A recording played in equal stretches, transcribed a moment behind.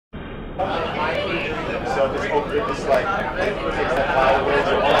So just open it, just like takes that power away,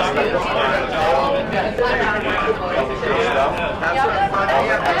 so all that stuff is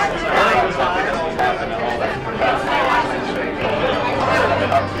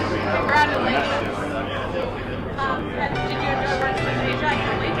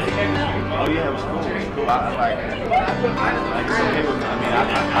oh yeah, it was cool. It was cool. I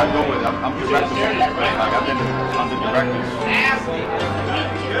go with. I'm directing. Like I've been under directors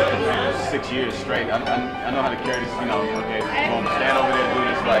 6 years straight. I know how to carry this. You know, okay, boom, stand over there, do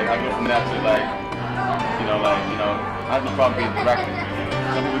this. Like I go from that to like, I have no problem being directing.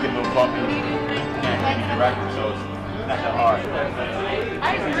 Some people get a little bumpy, can't be directing, so it's not that hard.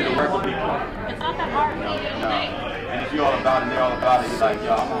 It's easy to work with people. It's not that hard. No. And if you're all about it, they're all about it, you're like,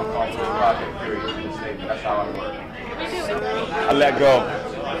 yo, I'm on call for this project, period. That's how I work. I let go.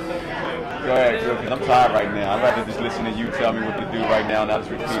 Go ahead, because I'm tired right now. I'd rather just listen to you tell me what to do right now, not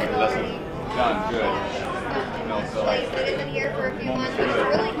just repeat it. That's done good. You know, so like, I've been here for a few months. It's it's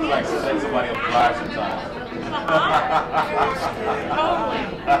really like let somebody else fly sometimes. Totally.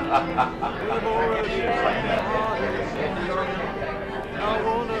 It's like that.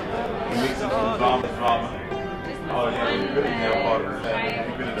 You meet some drama. Oh yeah, you really nailed part of the family.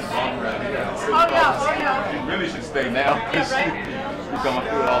 You've been in the drama around here. Oh yeah. You really should stay now. Yeah, right. You're coming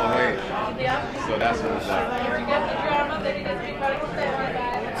through it all the way. Yeah. So that's what it's like. You get the drama, then you get to be medical family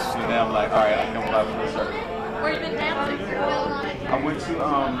guy. So now I'm like, all right, I can come by for a circle. Where you been dancing? I went to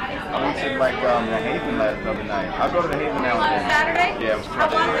like the Haven the other night. I go to the Haven now On and then. Saturday? Yeah, it was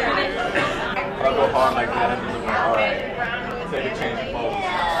How long Friday. were you in? I go hard like that. All right, take a change of clothes.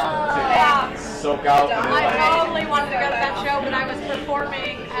 Yeah. Soak out. And then I like, totally wanted to go to that show, but I was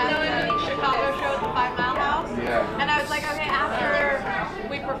performing at the Chicago show at the 5 Mile House. yeah. And I was like, okay, after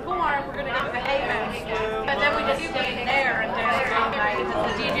we perform, we're going to go to the Haven. But then we just stayed there and danced all night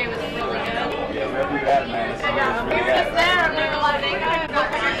because the DJ was really good. Yeah, we'll do that, man. It's And we really were just that. there and we were like, I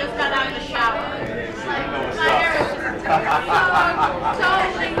just got out of the shower. You know what's My hair up. was just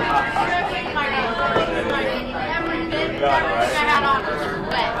totally dripping. My clothes, like every bit, everything I had on was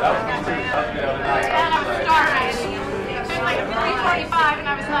wet. That was me too. And I was starving. It was like 3:45 and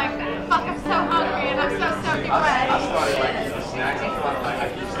I was like, fuck, I'm so hungry and I'm so soaking I wet. started like eating snacks. I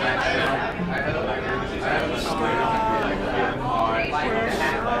keep snacks now. I had a straight on like feeling hard.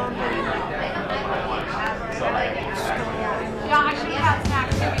 So I had snacks. Yeah, I should have had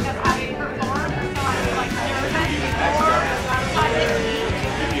snacks too because I didn't perform, so I was like nervous before. So I didn't eat.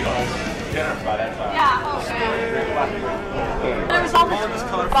 You need a whole dinner by that time. Yeah, oh man. There was all this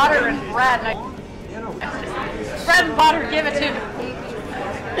butter and bread, and bread and butter, give it to me.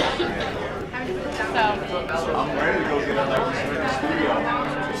 So. I'm ready to go get a like in the studio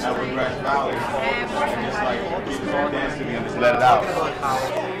at Woodgrass Valley and just like keep the dance to me and just let it out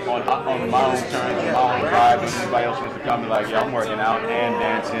on my own terms, on my own vibe. If anybody else wants to come, be like, yeah, I'm working out and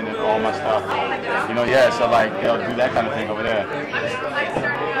dancing and all my stuff. You know, yeah. So like, do that kind of thing over there.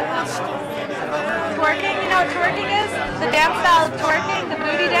 Twerking, you know what twerking is? The dance style of twerking, the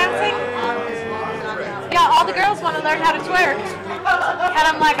booty dancing. Yeah, all the girls want to learn how to twerk. And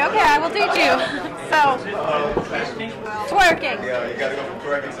I'm like, okay, I will teach you. So, twerking. Yeah, you gotta go from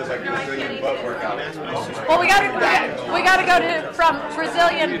twerking to like Brazilian butt workout. Well, we gotta go to from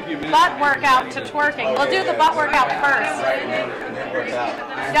Brazilian butt workout to twerking. We'll do the butt workout first.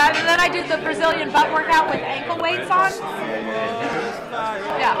 Yeah, and then I do the Brazilian butt workout with ankle weights on.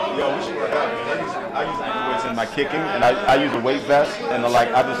 Yeah. Yo, we should work out. I use ankle weights in my kicking, and I use a weight vest, and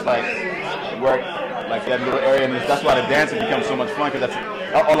I just like work like that little area, and that's why the dancing becomes so much fun, because that's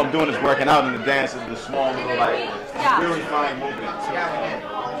all I'm doing is working out, and the dance is the small little like really fine movements.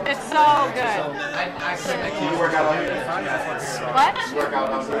 It's so good. Can you work out on here? What? You work out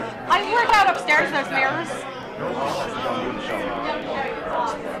outside? I work out upstairs. There's mirrors.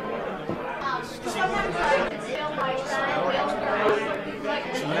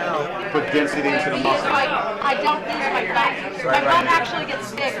 Put density into the muscle. I don't use my butt. My butt actually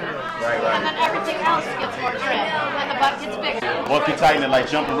gets bigger. And then everything else gets more trim. And the butt gets bigger. Well, if you tighten it like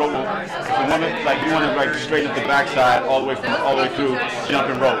jumping rope, the woman like you want to like straighten up the backside all the way through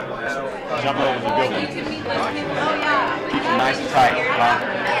jumping rope. Jumping rope is a good one. Oh yeah. Keep it nice and tight.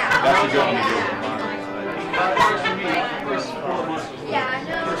 That's a good one to do. Yeah, I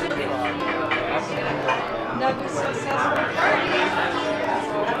know.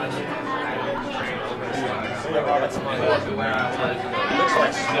 It looks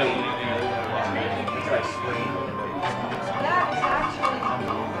like sleep. It's like sleep.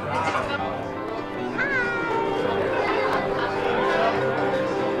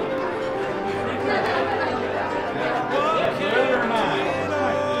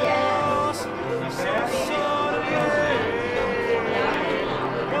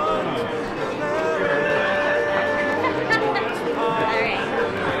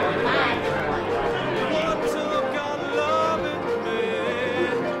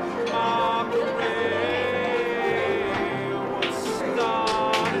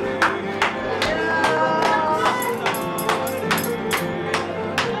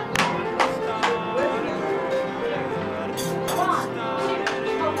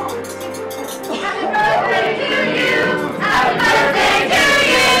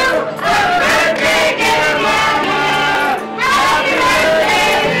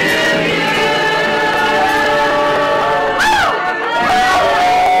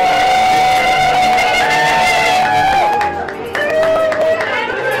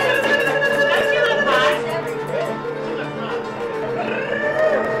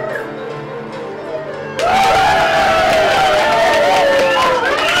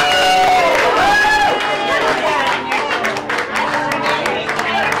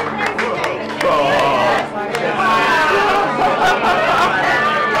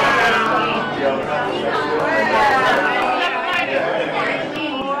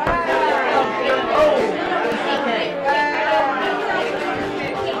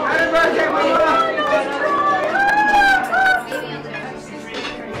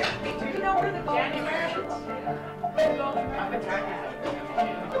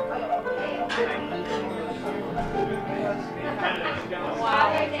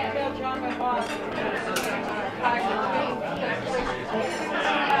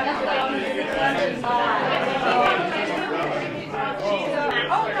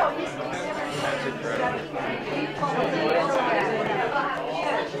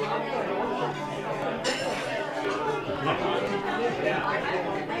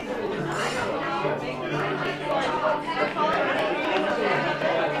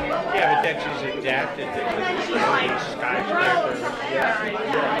 architecture's adapted to skyscrapers.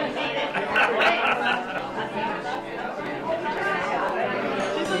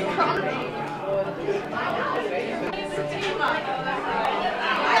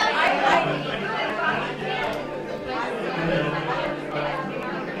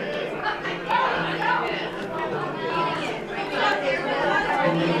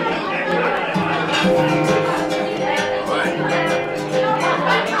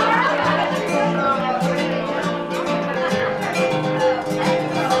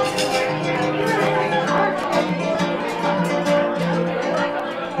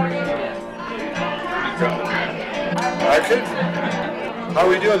 How are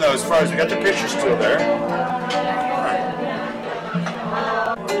we doing though as far as we got the picture still there?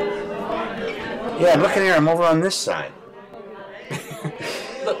 Yeah, I'm looking here, I'm over on this side.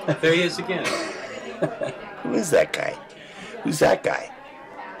 Look, there he is again. Who is that guy? Who's that guy?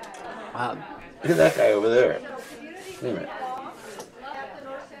 Look at that guy over there. Wait a minute.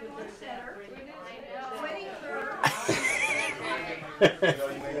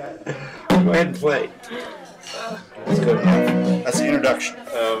 Go ahead and play. That's good enough. That's the introduction.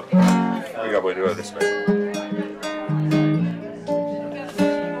 We got to do it this way.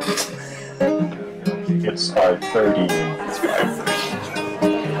 It's 5:30. It's 5:30.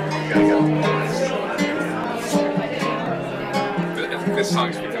 I think this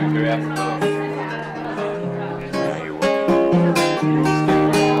song's becoming very apropos.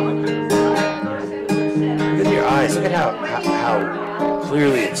 Look at your eyes. Look at how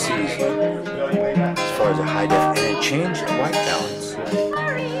clearly it sees you as far as a high def, and it changed the white balance on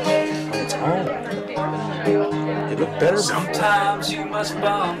its own. It looked better. Sometimes you must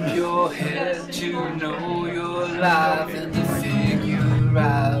bump your head to know you're alive and to figure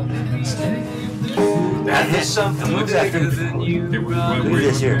out instead that there's something bigger than you. Look at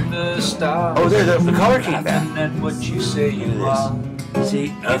this here. Oh, there, the color came back. And what you say you are.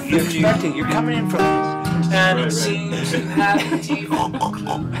 See, you're expecting, you're coming in from and it seems you haven't even a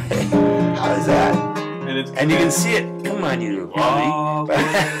clue. How's that? And you can see it. Come on, you little beauty.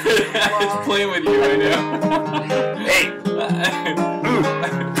 It's playing with you right now. Hey!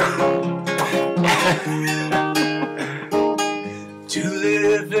 To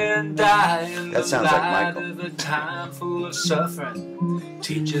live and die in That the sounds like light Michael. of a time full of suffering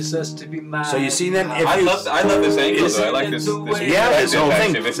teaches us to be mindful. So you see then, if I you, love this angle though. I like this. yeah, this whole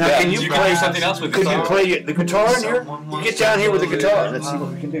thing. It's Now, can you can play do something else with Could this you song. play the guitar in here? You get down here with the guitar. Let's see what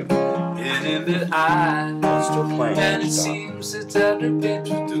we can do. And in the eye, I'm still playing. and it Stop. seems it's under bit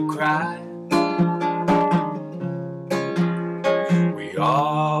to cry. We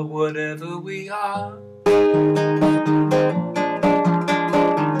are whatever we are.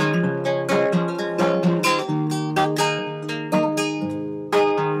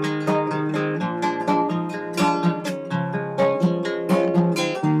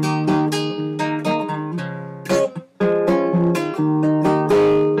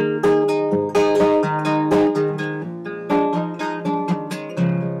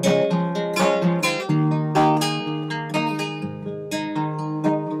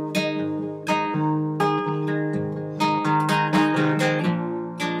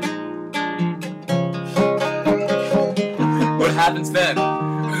 What happens then?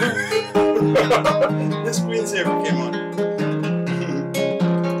 This screensaver came on.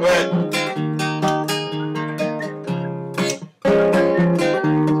 Go ahead.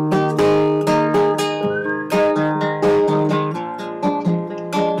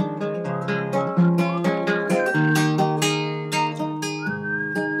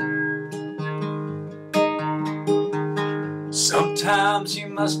 Sometimes you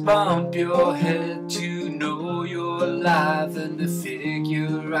must bump your head to know you're alive and to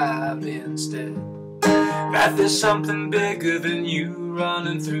figure out instead that there's something bigger than you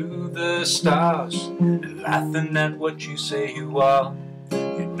running through the stars and laughing at what you say you are.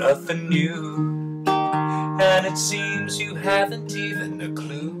 You're nothing new, and it seems you haven't even a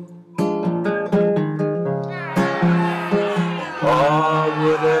clue. Or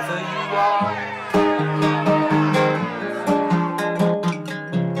whatever you are.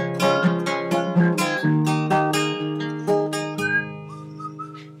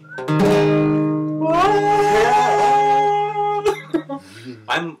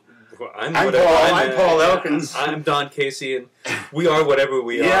 I'm Paul Elkins. I'm Don Casey, and we are whatever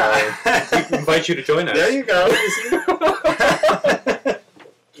we are. We invite you to join us. There you go.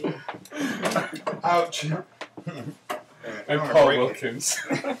 Ouch. I'm Paul Wilkins.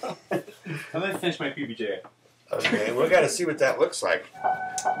 I'm gonna finish my PBJ. Okay, we got to see what that looks like.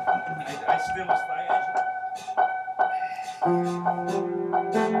 I still must.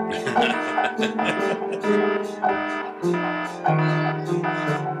 Hey.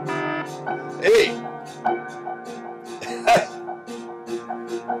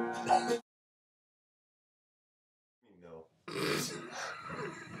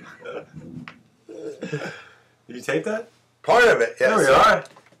 Did you tape that? Part of it, yes. There we are.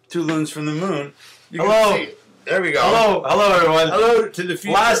 Two loons from the moon. You Hello. can see it. There we go. Hello, hello everyone. Hello to the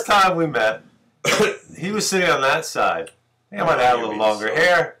future. Last time we met, he was sitting on that side. He might have a little longer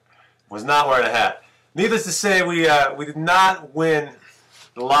hair. Was not wearing a hat. Needless to say, we did not win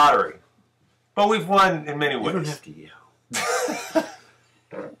the lottery, but we've won in many ways. You don't have to yell.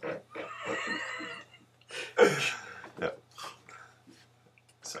 No.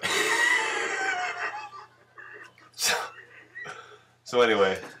 So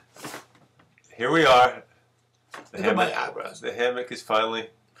anyway, here we are. Look at my eyebrows. The hammock is finally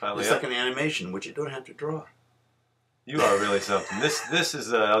It's up. like an animation, which you don't have to draw. You are really something. This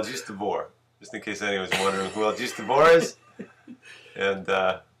is Algis Tabor, just in case anyone's wondering who Algis Tabor is. And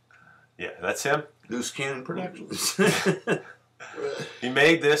yeah, that's him. Loose Cannon Productions. He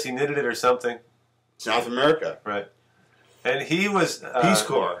made this. He knitted it or something. South America. Right. And he was Peace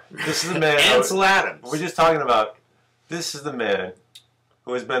Corps. This is the man. Ansel Adams. We're just talking about. This is the man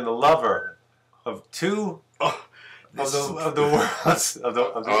who has been the lover of two of the world's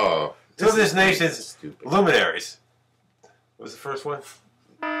two of this nation's luminaries. What was the first one?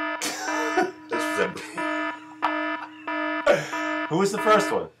 Who was the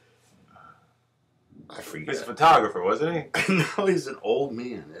first one? I forget. He's a photographer, wasn't he? No, he's an old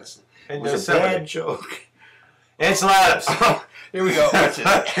man. It was a Yosemite. bad joke. Ansel Adams. Oh, here we go. Watch it.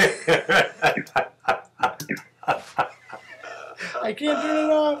 I can't turn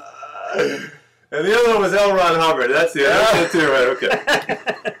it off. And the other one was L. Ron Hubbard. That's it. That's it too, right? Okay.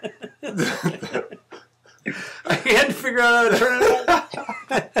 I had to figure out how to turn it off.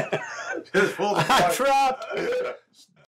 Just pull the I dropped.